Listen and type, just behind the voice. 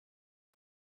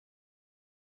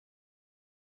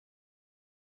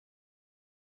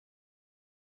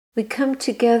we come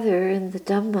together in the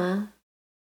Dhamma,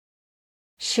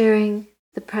 sharing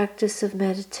the practice of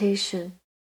meditation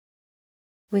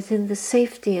within the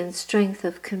safety and strength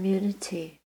of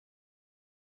community.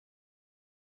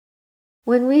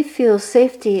 When we feel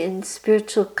safety in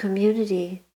spiritual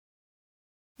community,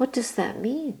 what does that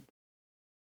mean?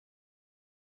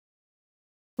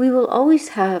 We will always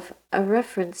have a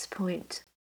reference point,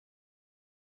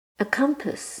 a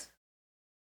compass,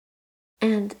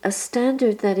 and a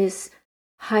standard that is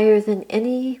higher than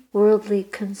any worldly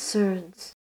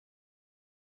concerns.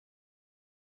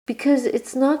 Because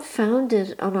it's not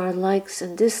founded on our likes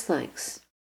and dislikes.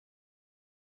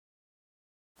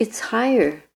 It's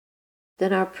higher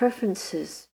than our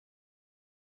preferences,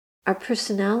 our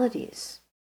personalities,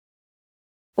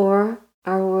 or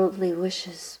our worldly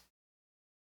wishes.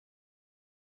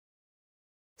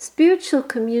 Spiritual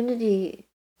community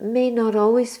may not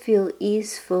always feel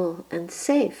easeful and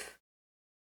safe.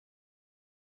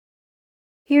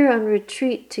 Here on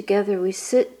retreat together we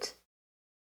sit,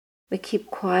 we keep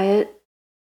quiet,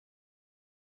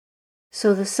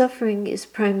 so the suffering is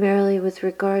primarily with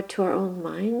regard to our own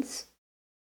minds.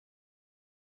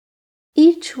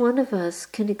 Each one of us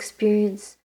can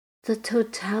experience the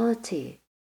totality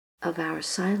of our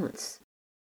silence.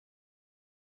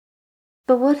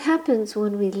 But what happens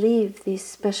when we leave these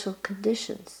special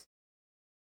conditions?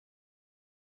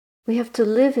 We have to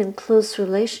live in close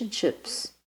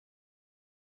relationships,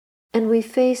 and we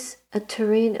face a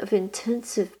terrain of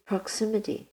intensive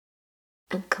proximity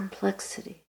and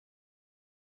complexity.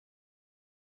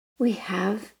 We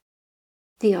have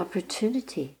the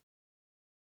opportunity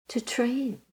to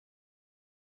train,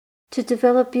 to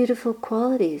develop beautiful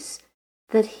qualities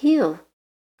that heal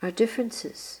our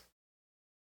differences,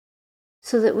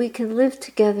 so that we can live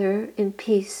together in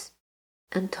peace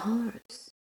and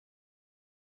tolerance.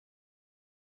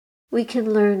 We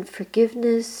can learn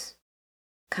forgiveness,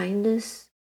 kindness,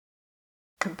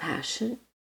 compassion.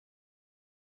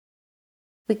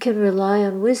 We can rely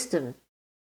on wisdom,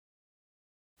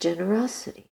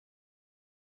 generosity,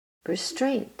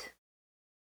 restraint,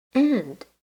 and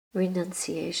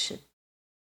renunciation.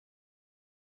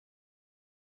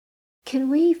 Can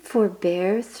we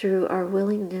forbear through our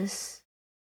willingness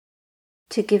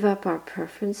to give up our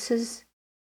preferences,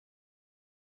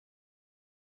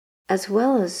 as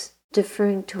well as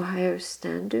deferring to a higher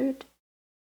standard?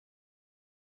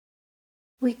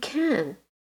 We can,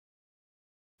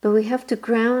 but we have to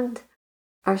ground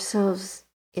ourselves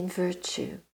in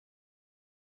virtue,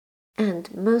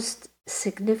 and most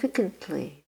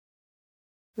significantly,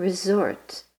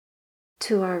 resort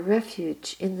to our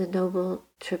refuge in the Noble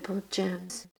Triple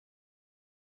Gems.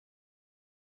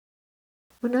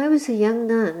 When I was a young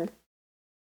nun,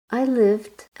 I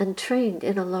lived and trained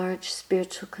in a large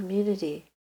spiritual community.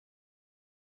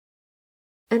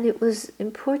 And it was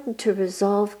important to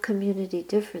resolve community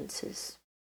differences.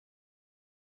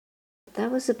 That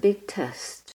was a big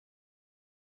test.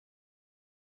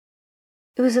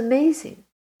 It was amazing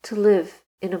to live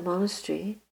in a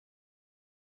monastery,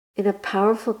 in a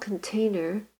powerful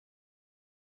container.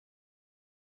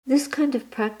 This kind of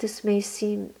practice may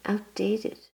seem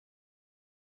outdated,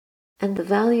 and the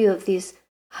value of these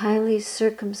highly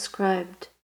circumscribed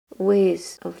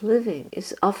ways of living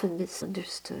is often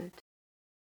misunderstood.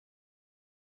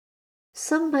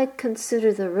 Some might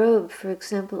consider the robe, for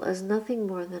example, as nothing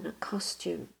more than a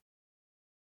costume,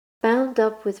 bound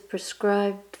up with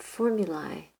prescribed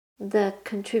formulae that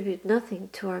contribute nothing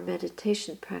to our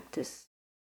meditation practice.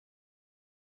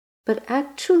 But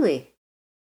actually,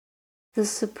 the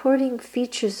supporting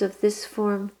features of this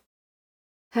form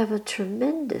have a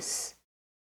tremendous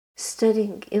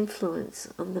steadying influence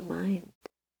on the mind.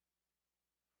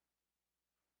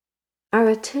 Our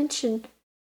attention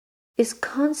is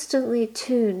constantly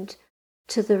tuned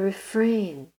to the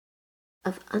refrain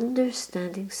of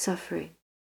understanding suffering,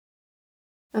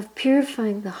 of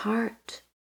purifying the heart,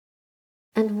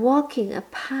 and walking a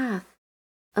path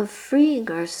of freeing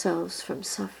ourselves from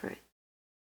suffering.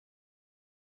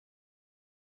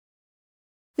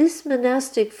 This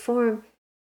monastic form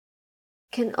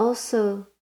can also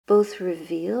both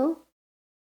reveal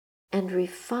and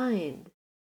refine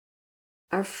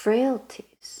our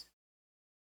frailties,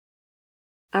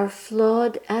 our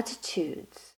flawed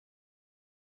attitudes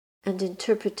and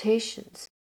interpretations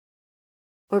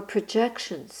or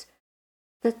projections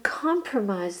that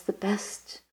compromise the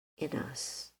best in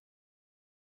us.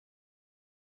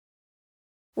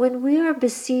 When we are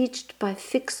besieged by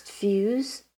fixed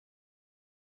views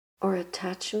or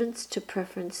attachments to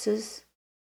preferences,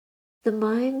 the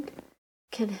mind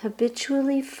can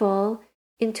habitually fall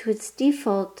into its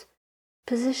default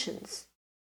positions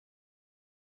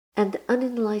and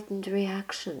unenlightened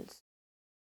reactions.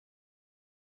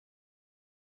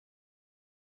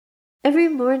 Every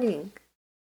morning,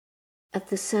 at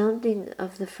the sounding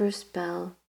of the first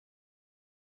bell,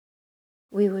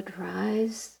 we would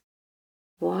rise,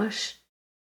 wash,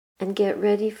 and get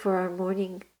ready for our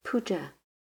morning puja,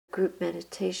 group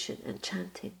meditation and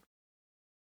chanting.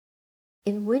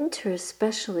 In winter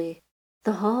especially,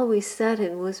 the hall we sat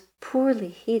in was poorly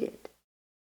heated,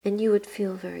 and you would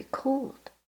feel very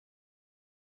cold.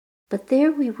 But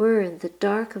there we were in the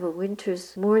dark of a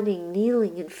winter's morning,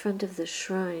 kneeling in front of the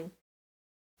shrine,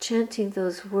 chanting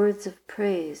those words of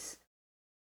praise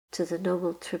to the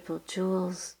Noble Triple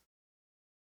Jewels.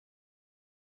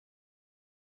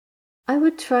 I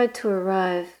would try to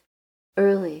arrive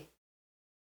early,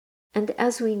 and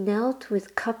as we knelt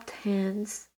with cupped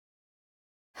hands,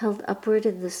 held upward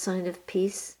in the sign of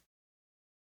peace,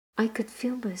 I could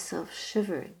feel myself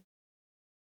shivering.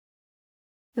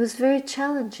 It was very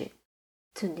challenging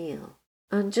to kneel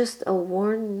on just a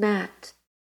worn mat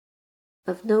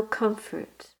of no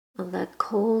comfort on that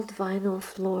cold vinyl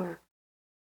floor.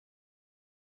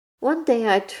 One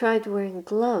day I tried wearing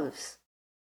gloves,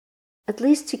 at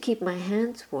least to keep my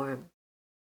hands warm.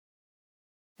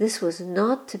 This was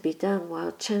not to be done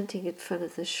while chanting in front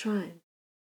of the shrine.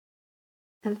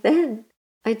 And then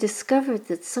I discovered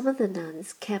that some of the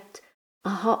nuns kept a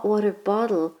hot water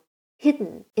bottle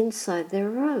hidden inside their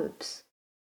robes.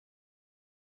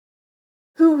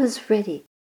 Who was ready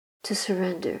to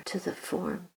surrender to the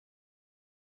form?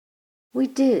 We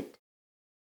did.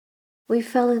 We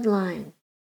fell in line,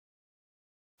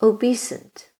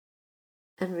 obeisant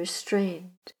and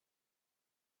restrained,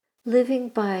 living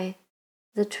by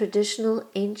the traditional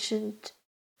ancient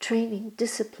training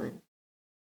discipline,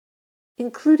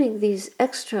 including these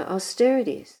extra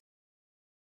austerities.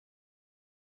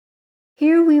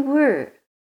 Here we were,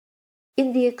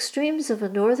 in the extremes of a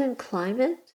northern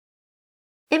climate,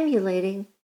 emulating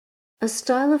a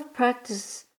style of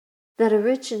practice that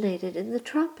originated in the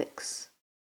tropics.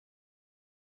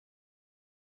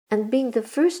 And being the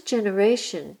first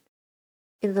generation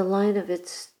in the line of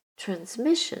its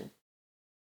transmission,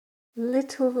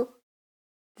 little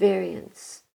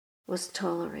variance was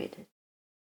tolerated.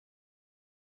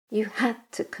 You had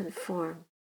to conform.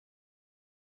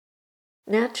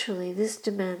 Naturally, this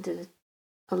demanded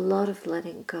a lot of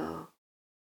letting go.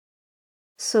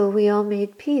 So we all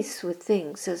made peace with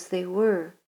things as they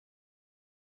were,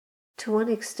 to one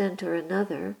extent or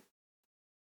another,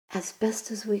 as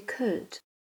best as we could.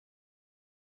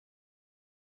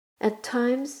 At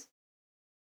times,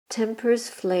 tempers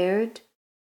flared,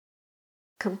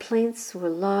 complaints were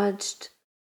lodged,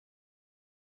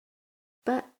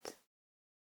 but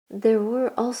there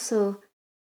were also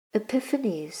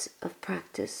epiphanies of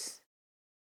practice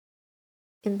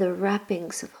in the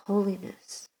wrappings of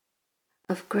holiness,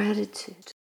 of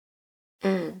gratitude,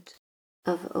 and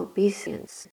of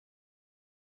obeisance.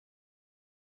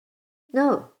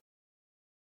 No,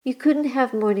 you couldn't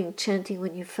have morning chanting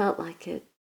when you felt like it,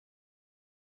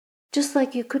 just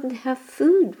like you couldn't have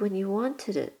food when you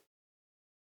wanted it.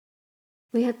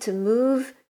 We had to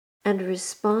move and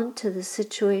respond to the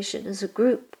situation as a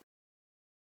group,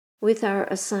 with our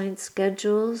assigned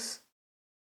schedules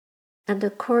and a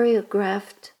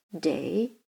choreographed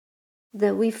day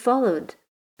that we followed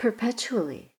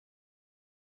perpetually.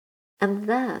 And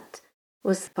that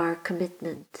was our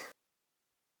commitment.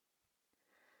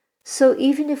 So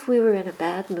even if we were in a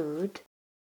bad mood,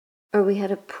 or we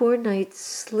had a poor night's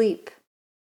sleep,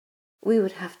 we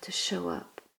would have to show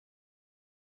up.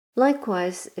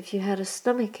 Likewise, if you had a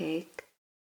stomach ache,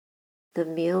 the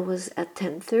meal was at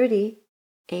 10:30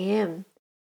 a.m.,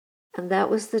 and that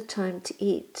was the time to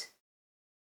eat.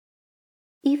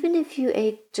 Even if you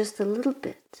ate just a little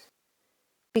bit,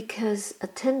 because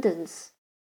attendance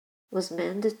was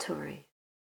mandatory.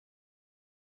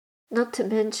 Not to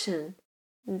mention,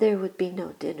 there would be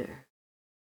no dinner.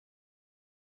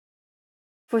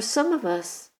 For some of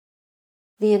us,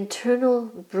 the internal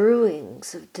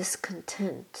brewings of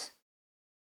discontent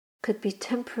could be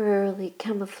temporarily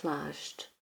camouflaged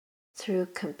through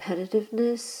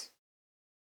competitiveness,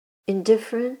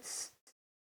 indifference,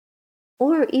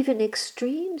 or even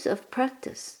extremes of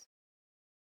practice.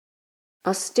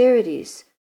 Austerities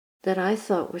that I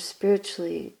thought were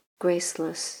spiritually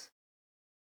graceless.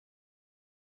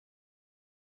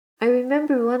 I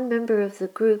remember one member of the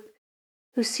group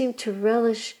who seemed to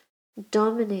relish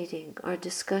dominating our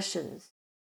discussions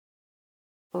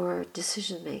or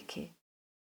decision-making.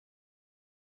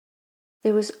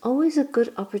 There was always a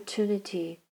good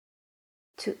opportunity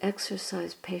to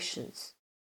exercise patience.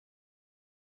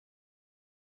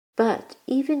 But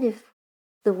even if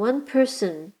the one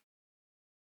person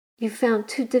you found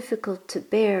too difficult to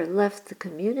bear left the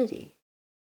community,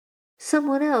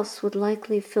 someone else would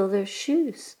likely fill their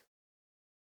shoes.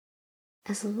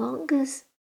 As long as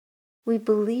we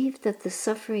believed that the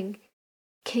suffering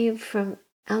came from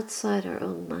outside our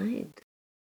own mind,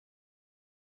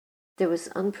 there was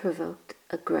unprovoked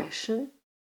aggression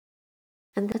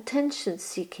and attention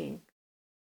seeking.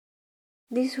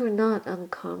 These were not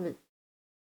uncommon.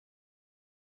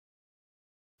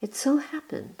 It so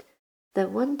happened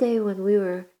that one day when we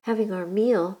were having our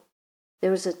meal,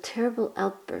 there was a terrible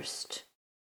outburst,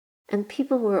 and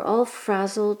people were all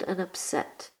frazzled and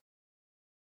upset.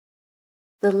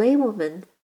 The laywoman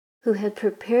who had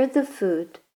prepared the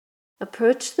food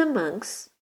approached the monks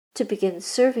to begin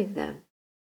serving them.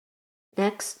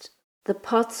 Next, the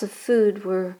pots of food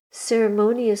were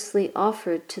ceremoniously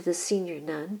offered to the senior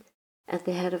nun at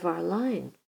the head of our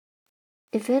line.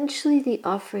 Eventually the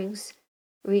offerings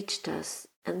reached us,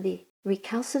 and the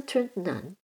recalcitrant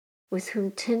nun, with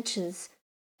whom tensions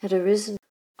had arisen,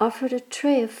 offered a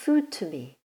tray of food to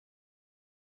me.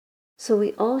 So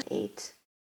we all ate.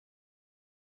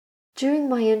 During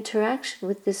my interaction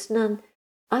with this nun,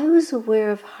 I was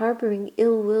aware of harboring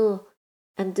ill will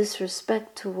and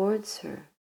disrespect towards her,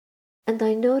 and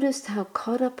I noticed how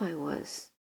caught up I was.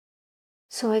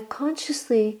 So I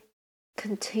consciously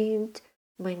contained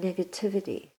my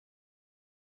negativity.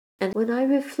 And when I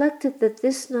reflected that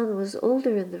this nun was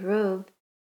older in the robe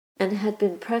and had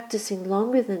been practicing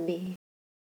longer than me,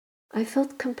 I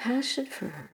felt compassion for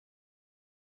her.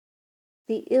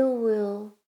 The ill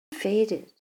will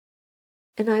faded,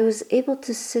 and I was able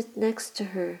to sit next to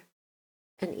her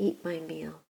and eat my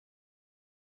meal.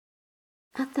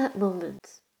 At that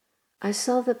moment, I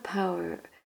saw the power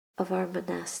of our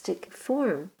monastic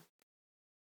form.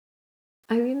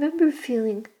 I remember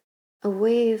feeling a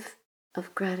wave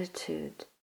of gratitude.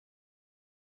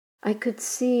 I could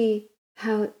see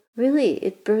how really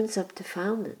it burns up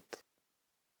defilement.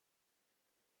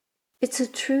 It's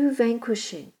a true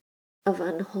vanquishing of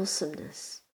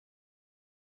unwholesomeness.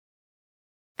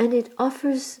 And it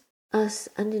offers us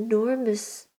an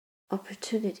enormous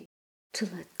opportunity to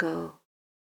let go.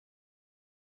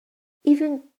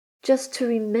 Even just to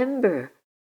remember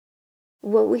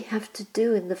what we have to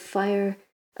do in the fire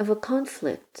of a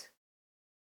conflict.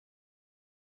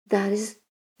 That is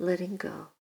letting go.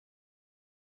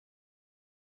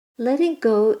 Letting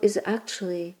go is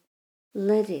actually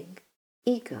letting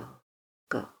ego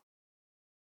go.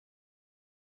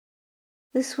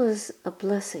 This was a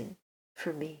blessing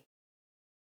for me.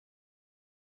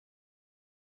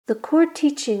 The core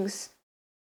teachings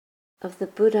of the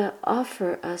Buddha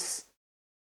offer us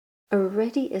a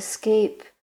ready escape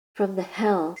from the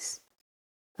hells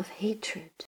of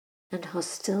hatred and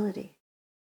hostility.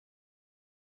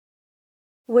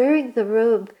 Wearing the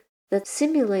robe that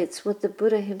simulates what the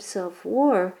Buddha himself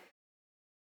wore,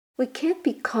 we can't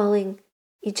be calling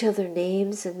each other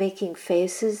names and making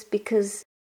faces because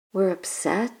we're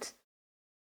upset.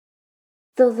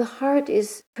 Though the heart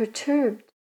is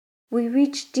perturbed, we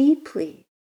reach deeply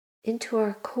into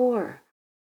our core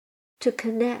to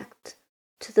connect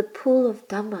to the pool of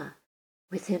Dhamma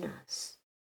within us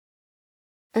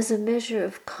as a measure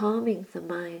of calming the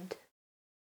mind.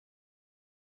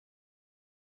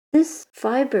 This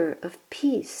fibre of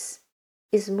peace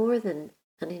is more than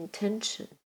an intention.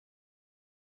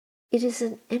 It is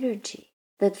an energy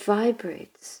that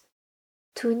vibrates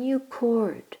to a new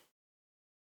chord,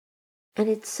 and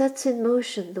it sets in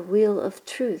motion the wheel of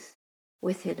truth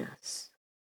within us.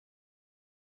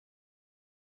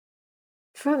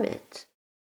 From it,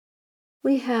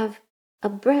 we have a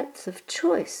breadth of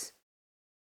choice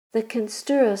that can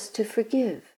stir us to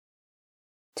forgive,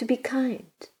 to be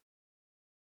kind,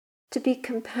 to be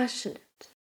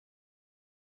compassionate,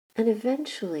 and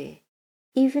eventually,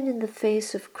 even in the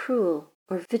face of cruel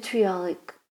or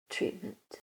vitriolic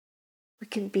treatment, we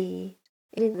can be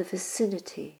in the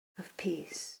vicinity of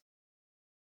peace.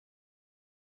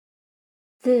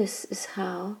 This is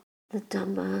how the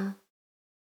Dhamma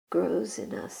grows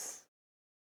in us,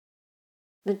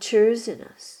 matures in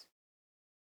us.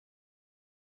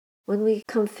 When we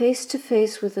come face to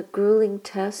face with a grueling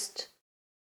test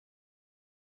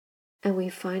and we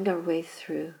find our way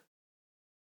through,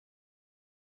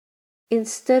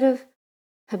 instead of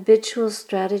habitual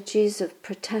strategies of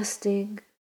protesting,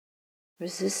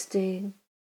 resisting,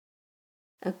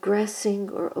 aggressing,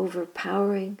 or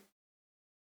overpowering,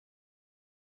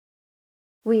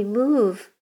 we move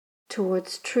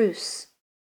towards truce,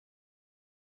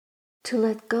 to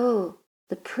let go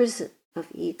the prison of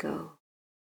ego.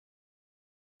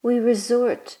 We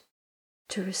resort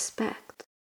to respect,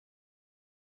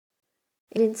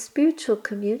 In spiritual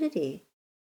community,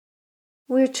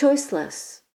 we're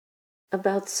choiceless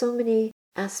about so many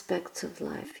aspects of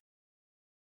life,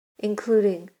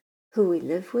 including who we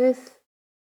live with,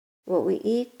 what we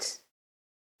eat,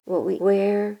 what we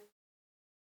wear,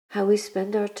 how we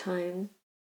spend our time,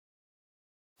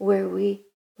 where we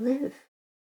live.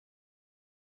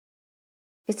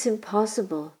 It's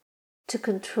impossible to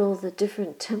control the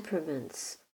different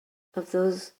temperaments of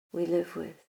those we live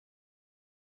with.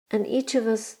 And each of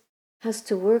us has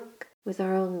to work with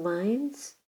our own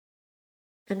minds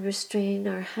and restrain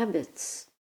our habits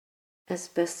as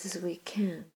best as we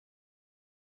can.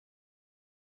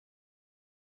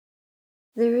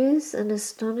 There is an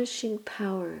astonishing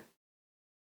power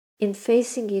in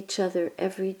facing each other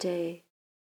every day.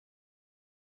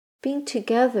 Being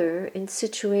together in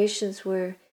situations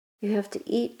where you have to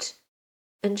eat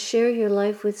and share your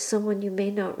life with someone you may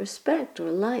not respect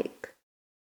or like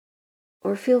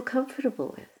or feel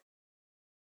comfortable with.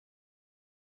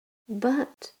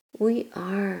 But we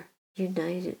are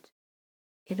united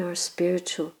in our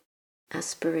spiritual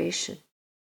aspiration.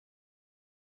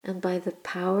 And by the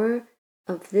power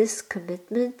of this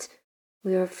commitment,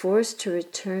 we are forced to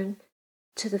return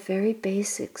to the very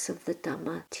basics of the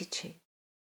Dhamma teaching.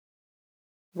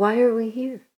 Why are we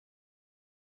here?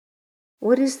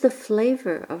 What is the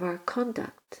flavor of our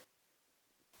conduct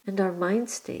and our mind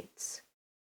states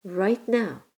right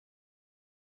now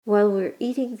while we're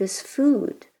eating this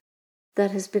food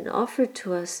that has been offered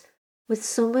to us with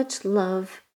so much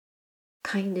love,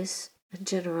 kindness, and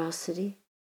generosity?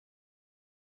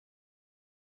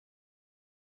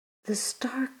 The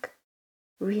stark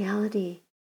reality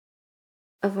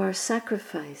of our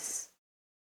sacrifice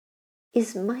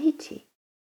is mighty.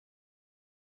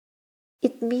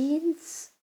 It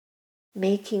means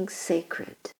making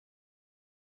sacred.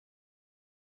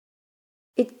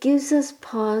 It gives us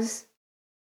pause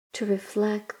to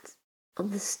reflect on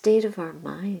the state of our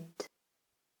mind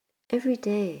every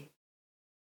day.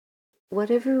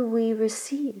 Whatever we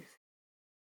receive,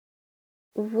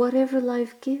 whatever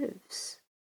life gives,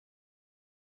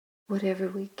 whatever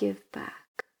we give back.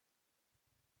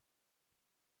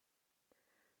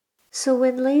 So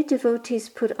when lay devotees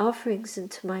put offerings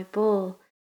into my bowl,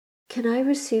 can I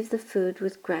receive the food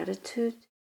with gratitude,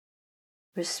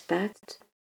 respect,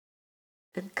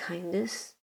 and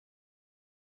kindness,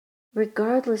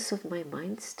 regardless of my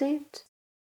mind state?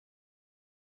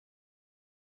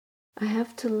 I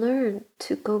have to learn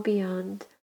to go beyond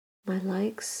my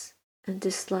likes and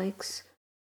dislikes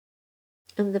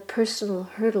and the personal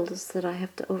hurdles that I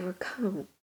have to overcome.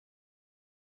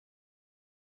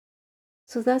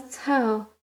 So that's how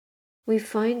we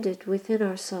find it within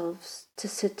ourselves to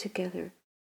sit together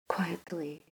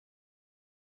quietly,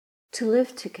 to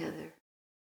live together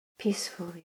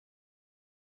peacefully,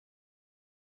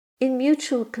 in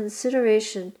mutual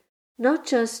consideration, not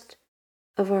just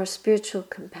of our spiritual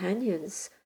companions,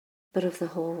 but of the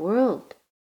whole world.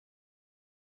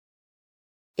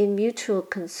 In mutual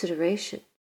consideration,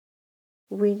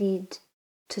 we need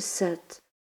to set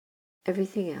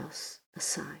everything else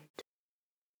aside.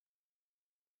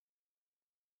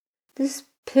 This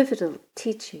pivotal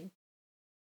teaching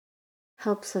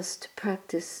helps us to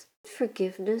practice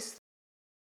forgiveness,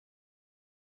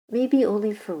 maybe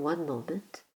only for one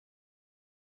moment,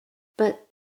 but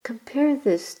compare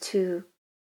this to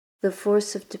the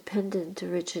force of dependent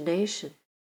origination.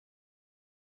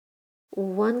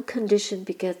 One condition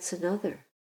begets another.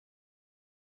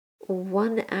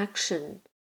 One action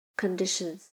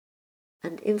conditions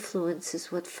and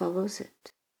influences what follows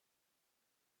it.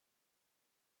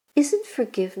 Isn't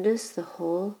forgiveness the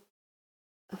whole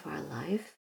of our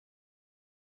life?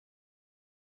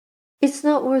 It's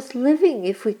not worth living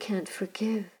if we can't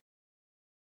forgive.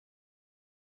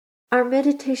 Our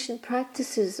meditation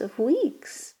practices of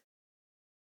weeks,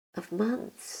 of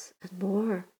months, and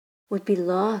more would be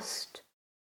lost,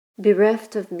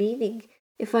 bereft of meaning,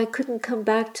 if I couldn't come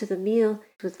back to the meal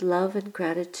with love and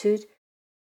gratitude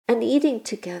and eating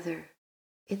together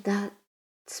in that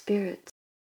spirit.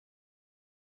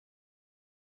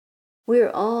 We're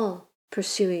all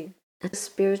pursuing a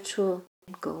spiritual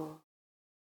goal.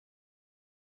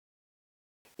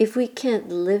 If we can't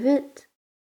live it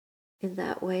in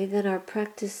that way, then our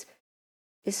practice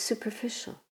is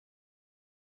superficial.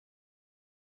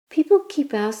 People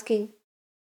keep asking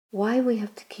why we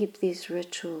have to keep these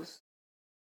rituals.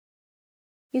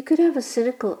 You could have a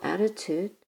cynical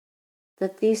attitude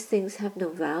that these things have no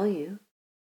value,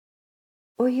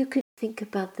 or you could think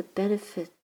about the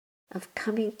benefit of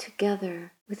coming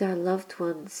together with our loved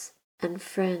ones and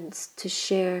friends to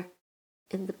share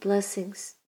in the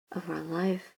blessings of our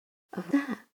life, of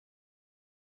that.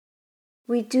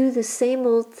 We do the same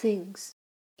old things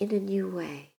in a new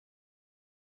way.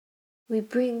 We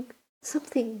bring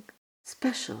something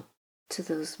special to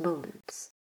those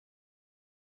moments.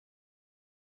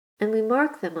 And we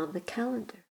mark them on the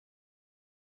calendar.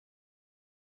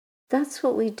 That's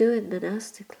what we do in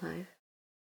monastic life.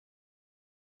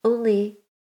 Only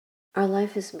our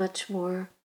life is much more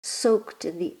soaked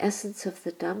in the essence of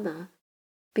the Dhamma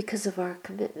because of our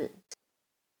commitment.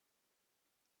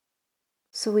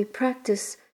 So we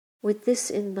practice with this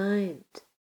in mind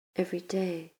every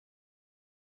day,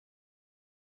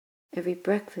 every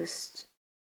breakfast,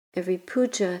 every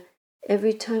puja,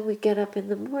 every time we get up in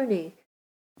the morning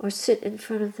or sit in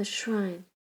front of the shrine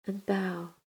and bow.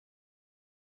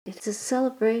 It's a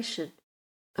celebration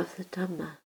of the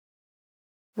Dhamma.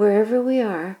 Wherever we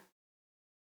are,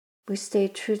 we stay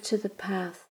true to the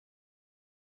path.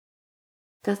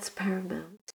 That's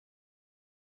paramount.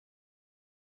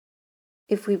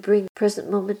 If we bring present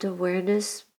moment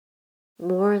awareness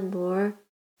more and more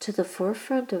to the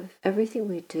forefront of everything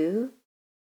we do,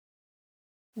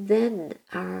 then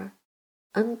our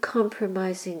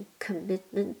uncompromising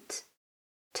commitment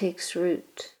takes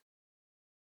root.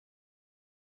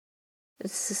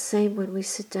 It's the same when we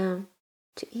sit down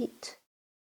to eat.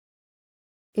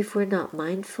 If we're not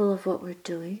mindful of what we're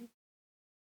doing,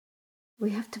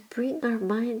 we have to bring our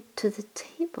mind to the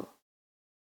table.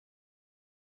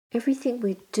 Everything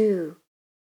we do,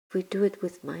 if we do it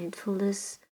with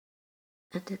mindfulness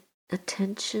and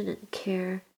attention and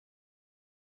care,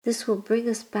 this will bring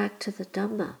us back to the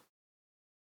Dhamma.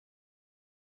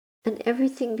 And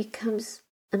everything becomes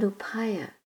an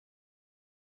upaya,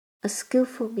 a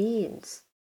skillful means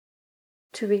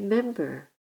to remember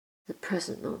the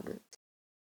present moment,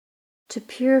 to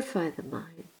purify the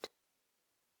mind,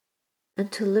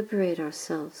 and to liberate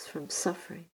ourselves from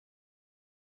suffering.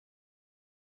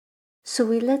 So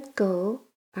we let go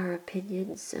our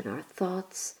opinions and our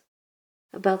thoughts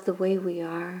about the way we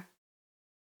are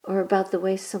or about the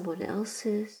way someone else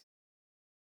is.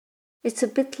 It's a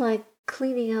bit like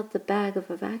cleaning out the bag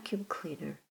of a vacuum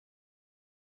cleaner.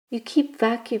 You keep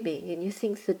vacuuming and you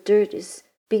think the dirt is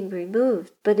being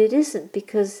removed, but it isn't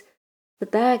because the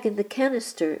bag in the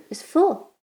canister is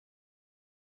full.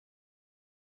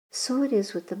 So it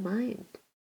is with the mind.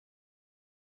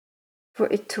 For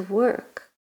it to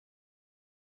work,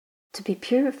 to be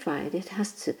purified, it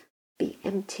has to be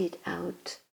emptied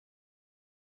out.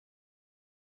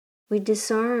 We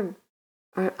disarm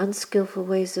our unskillful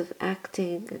ways of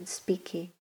acting and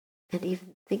speaking and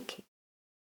even thinking.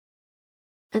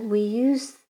 And we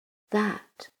use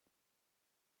that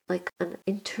like an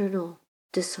internal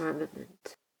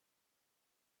disarmament.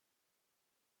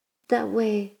 That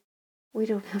way, we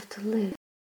don't have to live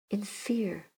in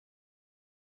fear.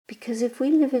 Because if we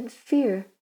live in fear,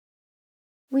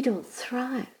 we don't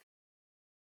thrive.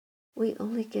 We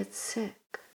only get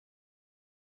sick.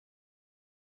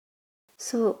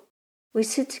 So we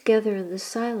sit together in the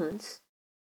silence.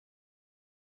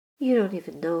 You don't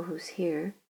even know who's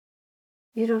here.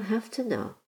 You don't have to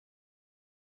know.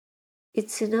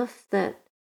 It's enough that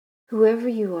whoever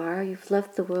you are, you've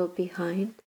left the world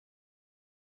behind.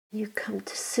 You come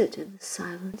to sit in the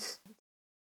silence,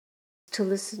 to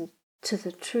listen to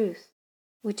the truth,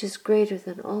 which is greater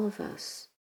than all of us.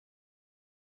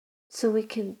 So we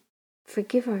can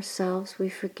forgive ourselves, we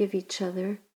forgive each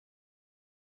other.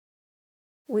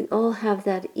 We all have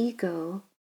that ego,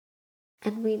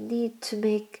 and we need to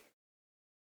make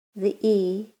the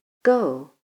E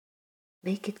go.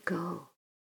 Make it go.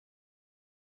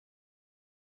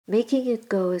 Making it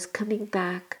go is coming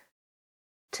back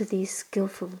to these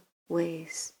skillful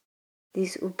ways,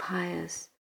 these upayas.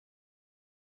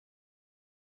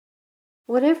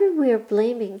 Whatever we are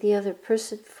blaming the other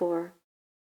person for,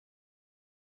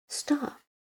 stop.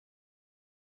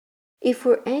 If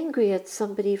we're angry at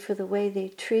somebody for the way they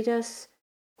treat us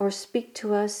or speak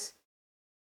to us,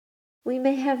 we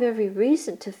may have every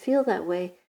reason to feel that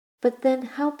way, but then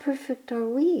how perfect are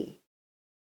we?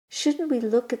 Shouldn't we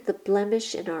look at the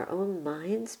blemish in our own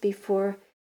minds before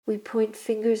we point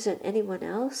fingers at anyone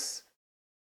else?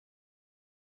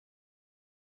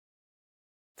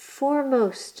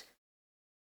 Foremost,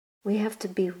 we have to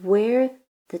beware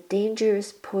the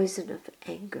dangerous poison of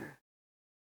anger.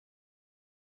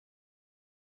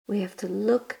 We have to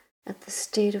look at the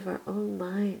state of our own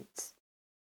minds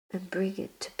and bring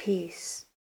it to peace,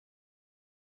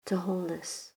 to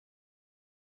wholeness,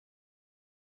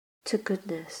 to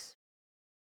goodness.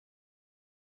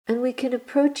 And we can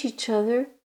approach each other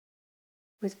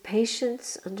with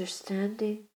patience,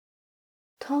 understanding,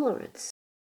 tolerance,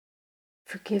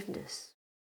 forgiveness,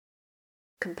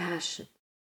 compassion.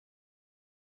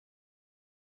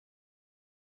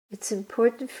 it's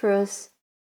important for us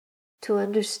to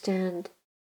understand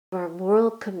our moral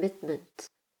commitment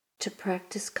to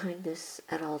practice kindness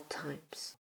at all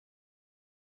times.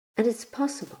 And it's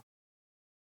possible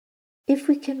if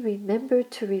we can remember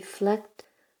to reflect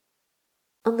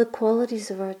on the qualities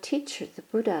of our teacher, the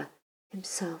Buddha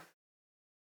himself,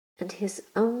 and his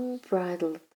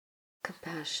unbridled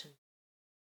compassion.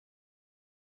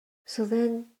 So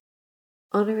then,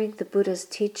 honoring the Buddha's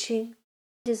teaching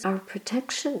is our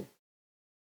protection.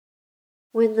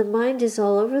 When the mind is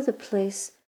all over the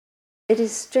place, it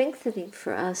is strengthening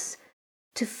for us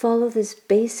to follow this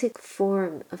basic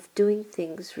form of doing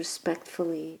things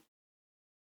respectfully,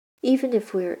 even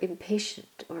if we're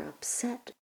impatient or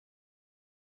upset.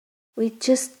 We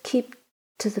just keep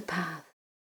to the path.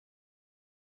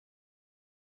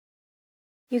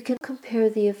 You can compare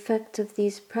the effect of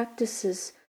these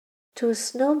practices to a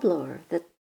snowblower that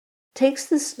takes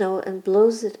the snow and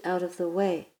blows it out of the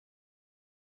way.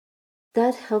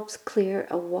 That helps clear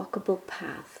a walkable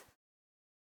path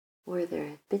where there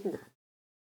had been none.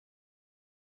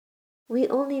 We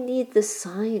only need the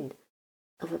sign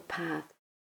of a path,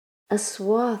 a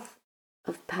swath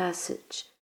of passage.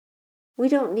 We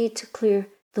don't need to clear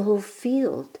the whole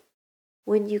field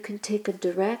when you can take a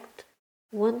direct,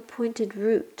 one-pointed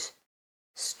route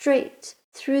straight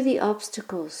through the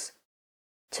obstacles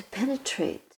to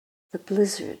penetrate the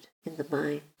blizzard in the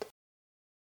mind.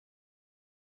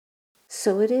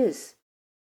 So it is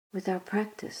with our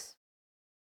practice.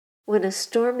 When a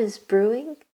storm is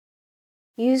brewing,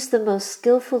 use the most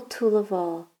skillful tool of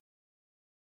all.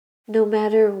 No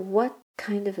matter what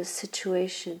kind of a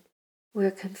situation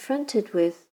we're confronted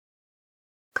with,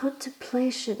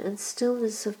 contemplation and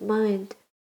stillness of mind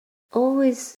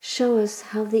always show us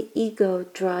how the ego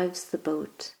drives the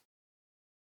boat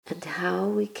and how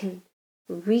we can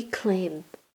reclaim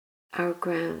our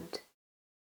ground.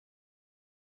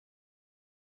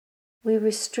 We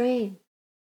restrain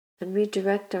and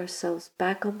redirect ourselves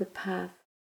back on the path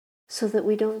so that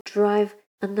we don't drive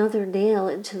another nail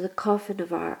into the coffin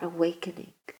of our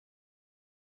awakening.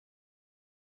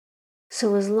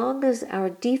 So as long as our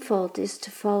default is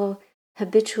to follow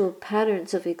habitual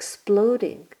patterns of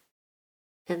exploding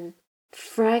and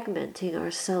fragmenting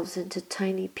ourselves into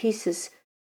tiny pieces,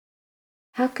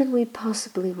 how can we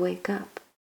possibly wake up?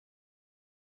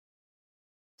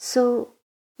 So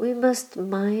we must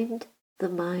mind the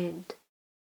mind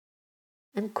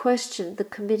and question the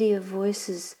committee of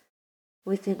voices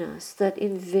within us that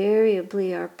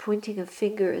invariably are pointing a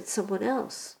finger at someone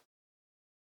else.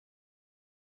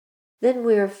 Then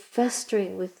we are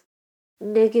festering with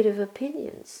negative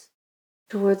opinions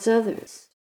towards others,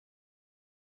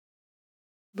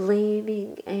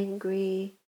 blaming,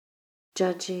 angry,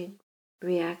 judging,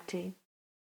 reacting,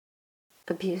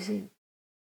 abusing.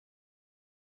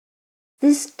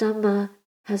 This Dhamma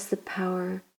has the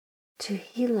power to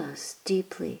heal us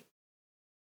deeply.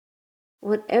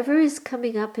 Whatever is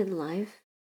coming up in life,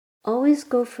 always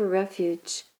go for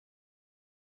refuge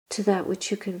to that which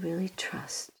you can really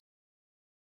trust.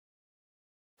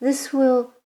 This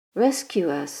will rescue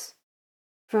us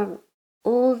from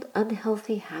old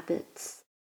unhealthy habits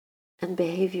and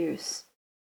behaviors.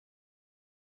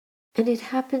 And it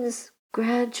happens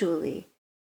gradually,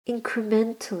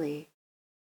 incrementally.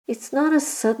 It's not a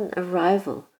sudden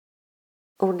arrival.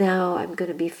 Oh, now I'm going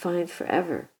to be fine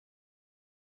forever.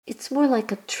 It's more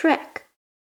like a trek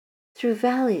through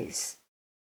valleys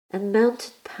and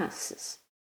mountain passes,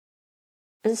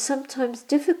 and sometimes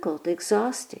difficult,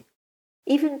 exhausting,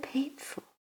 even painful.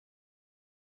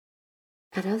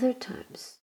 At other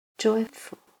times,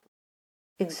 joyful,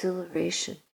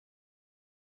 exhilaration.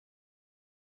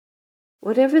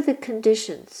 Whatever the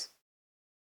conditions,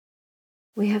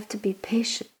 we have to be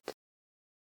patient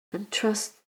and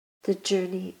trust the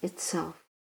journey itself.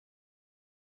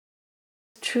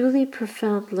 Truly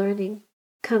profound learning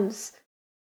comes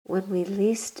when we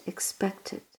least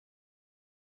expect it.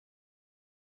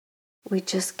 We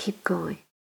just keep going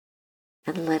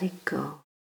and letting go.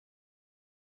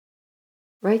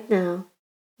 Right now,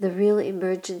 the real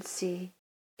emergency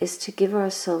is to give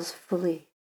ourselves fully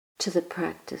to the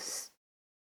practice.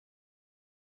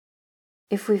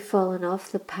 If we've fallen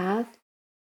off the path,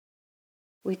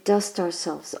 we dust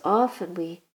ourselves off and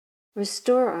we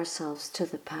restore ourselves to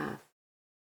the path.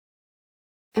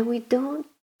 And we don't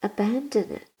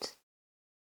abandon it.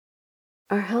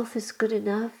 Our health is good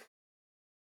enough.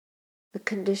 The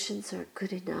conditions are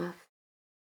good enough.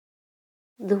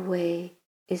 The way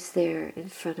is there in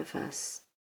front of us.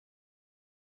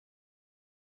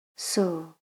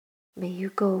 So, may you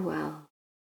go well,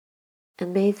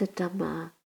 and may the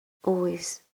Dhamma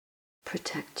always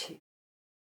protect you.